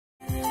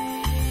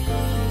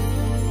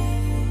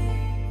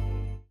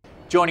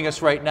Joining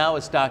us right now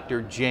is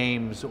Dr.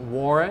 James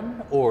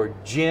Warren, or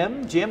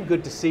Jim. Jim,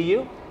 good to see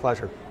you.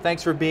 Pleasure.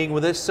 Thanks for being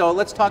with us. So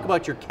let's talk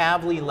about your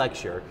Kavli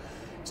lecture.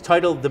 It's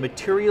titled The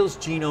Materials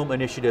Genome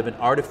Initiative and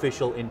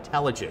Artificial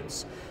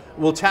Intelligence.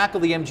 We'll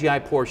tackle the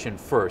MGI portion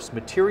first.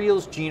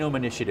 Materials Genome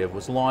Initiative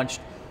was launched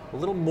a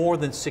little more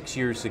than 6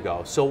 years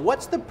ago. So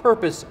what's the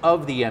purpose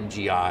of the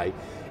MGI,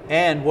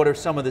 and what are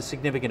some of the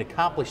significant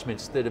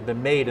accomplishments that have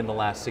been made in the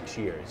last 6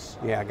 years?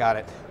 Yeah, got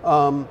it.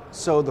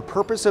 So the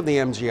purpose of the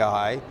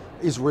MGI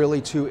is really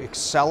to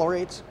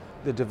accelerate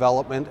the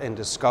development and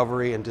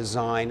discovery and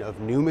design of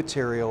new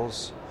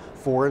materials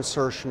for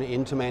insertion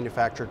into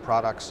manufactured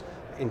products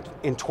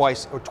in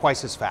twice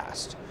as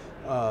fast.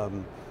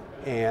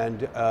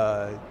 And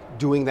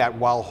doing that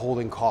while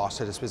holding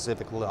costs at a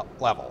specific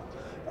level.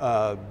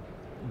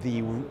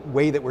 The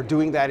way that we're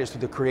doing that is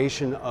through the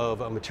creation of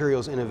a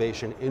materials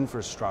innovation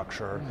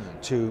infrastructure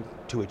to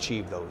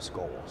achieve those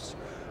goals.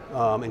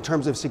 In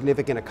terms of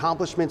significant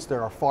accomplishments,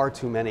 there are far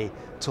too many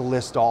to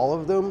list all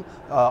of them.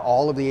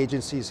 All of the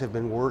agencies have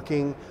been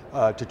working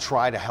to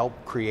try to help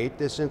create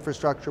this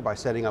infrastructure by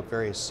setting up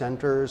various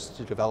centers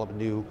to develop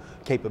new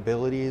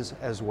capabilities,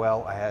 as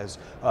well as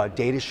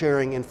data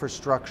sharing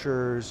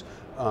infrastructures,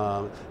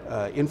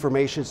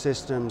 information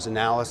systems,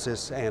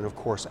 analysis, and of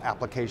course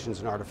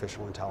applications in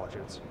artificial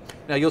intelligence.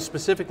 Now you'll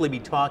specifically be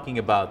talking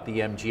about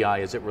the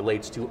MGI as it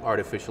relates to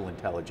artificial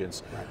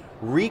intelligence. Right.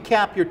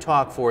 Recap your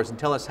talk for us and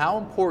tell us how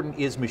important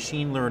is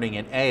machine learning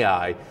and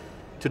AI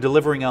to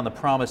delivering on the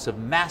promise of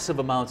massive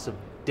amounts of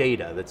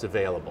data that's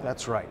available.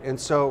 That's right. And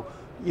so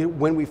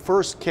when we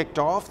first kicked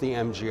off the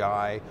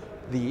MGI,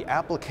 the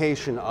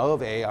application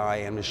of AI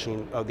and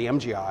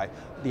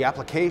the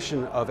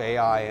application of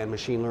AI and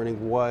machine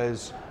learning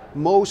was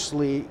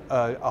mostly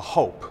a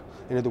hope.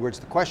 In other words,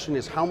 the question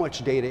is how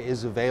much data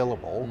is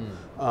available.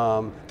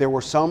 There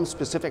were some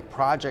specific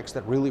projects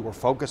that really were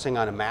focusing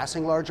on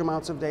amassing large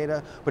amounts of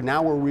data, but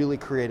now we're really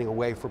creating a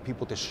way for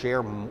people to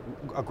share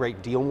a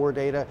great deal more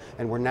data,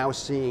 and we're now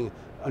seeing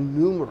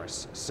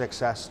numerous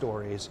success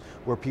stories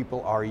where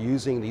people are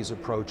using these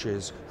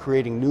approaches,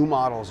 creating new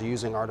models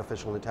using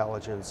artificial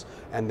intelligence,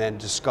 and then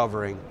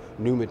discovering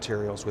new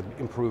materials with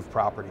improved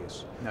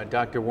properties. Now,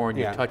 Dr. Warren,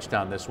 you touched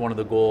on this. One of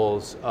the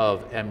goals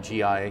of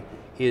MGI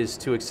is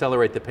to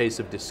accelerate the pace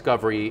of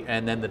discovery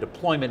and then the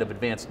deployment of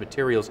advanced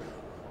materials.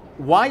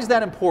 Why is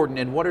that important,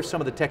 and what are some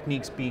of the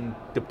techniques being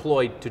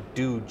deployed to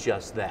do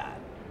just that?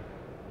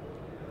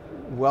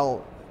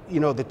 Well,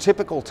 the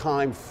typical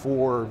time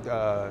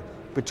for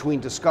between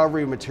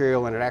discovery of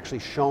material and it actually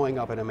showing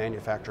up in a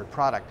manufactured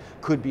product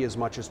could be as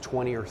much as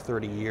 20 or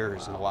 30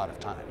 years in a lot of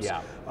times.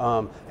 Yeah.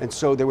 And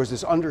so there was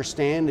this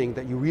understanding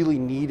that you really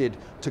needed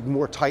to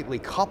more tightly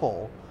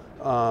couple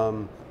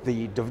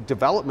the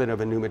development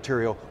of a new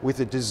material with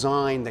the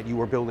design that you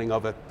were building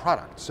of a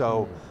product.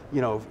 So,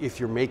 if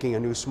you're making a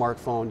new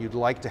smartphone, you'd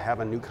like to have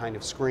a new kind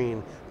of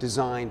screen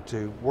designed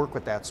to work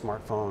with that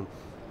smartphone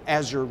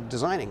as you're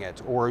designing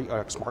it, or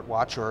a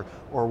smartwatch,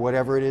 or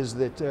whatever it is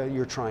that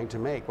you're trying to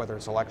make, whether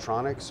it's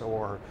electronics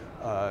or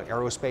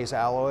aerospace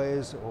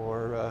alloys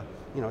or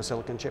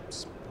silicon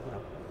chips.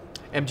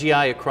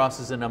 MGI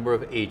crosses a number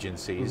of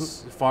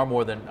agencies, far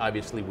more than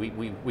obviously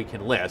we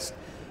can list.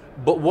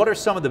 But what are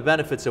some of the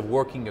benefits of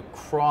working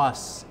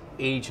across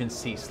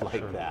agencies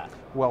like that?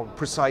 Well,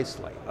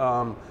 precisely.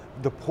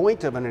 The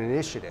point of an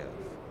initiative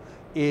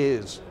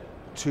is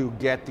to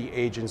get the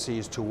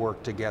agencies to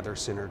work together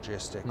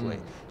synergistically.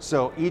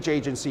 So each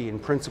agency in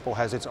principle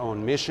has its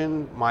own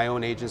mission. My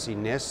own agency,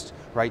 NIST,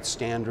 writes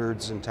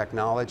standards and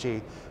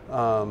technology.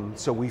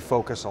 So we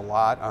focus a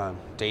lot on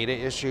data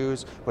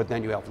issues, but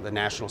then you have the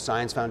National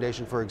Science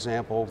Foundation, for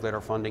example, that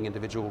are funding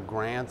individual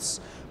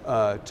grants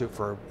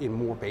in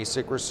more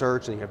basic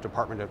research, and you have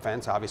Department of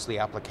Defense, obviously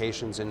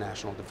applications in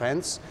national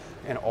defense.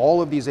 And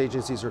all of these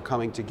agencies are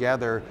coming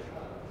together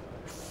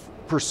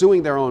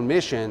pursuing their own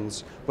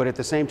missions, but at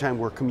the same time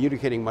we're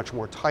communicating much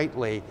more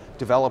tightly,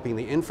 developing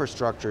the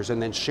infrastructures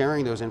and then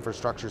sharing those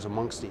infrastructures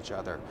amongst each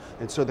other.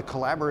 And so the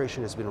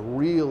collaboration has been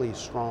really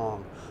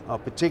strong,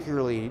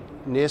 particularly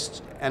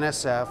NIST,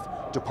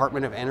 NSF,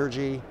 Department of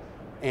Energy,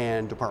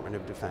 and Department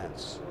of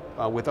Defense,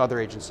 with other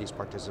agencies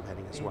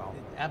participating as well.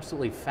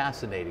 Absolutely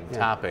fascinating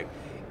topic.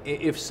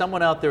 If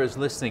someone out there is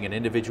listening, an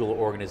individual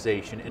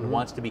organization, and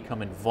wants to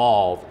become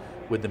involved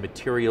with the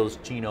Materials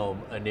Genome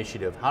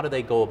Initiative, how do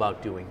they go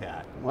about doing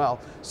that? Well,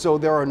 so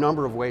there are a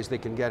number of ways they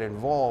can get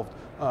involved.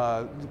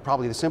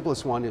 Probably the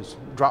simplest one is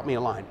drop me a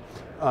line,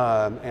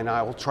 and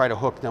I will try to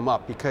hook them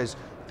up, because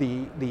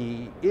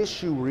the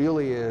issue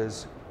really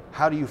is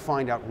how do you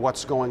find out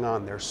what's going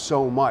on? There's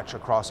so much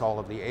across all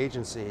of the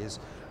agencies.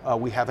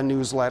 We have a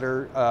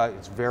newsletter.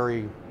 It's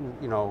very,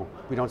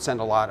 we don't send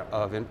a lot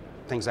of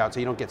things out, so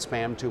you don't get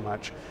spammed too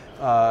much.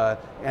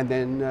 And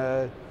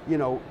then,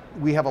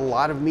 we have a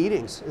lot of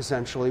meetings,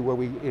 essentially, where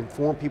we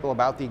inform people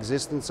about the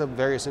existence of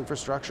various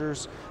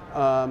infrastructures,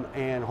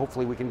 and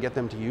hopefully we can get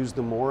them to use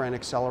them more and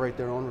accelerate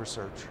their own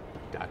research.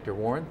 Dr.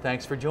 Warren,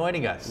 thanks for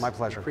joining us. My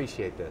pleasure.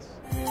 Appreciate this.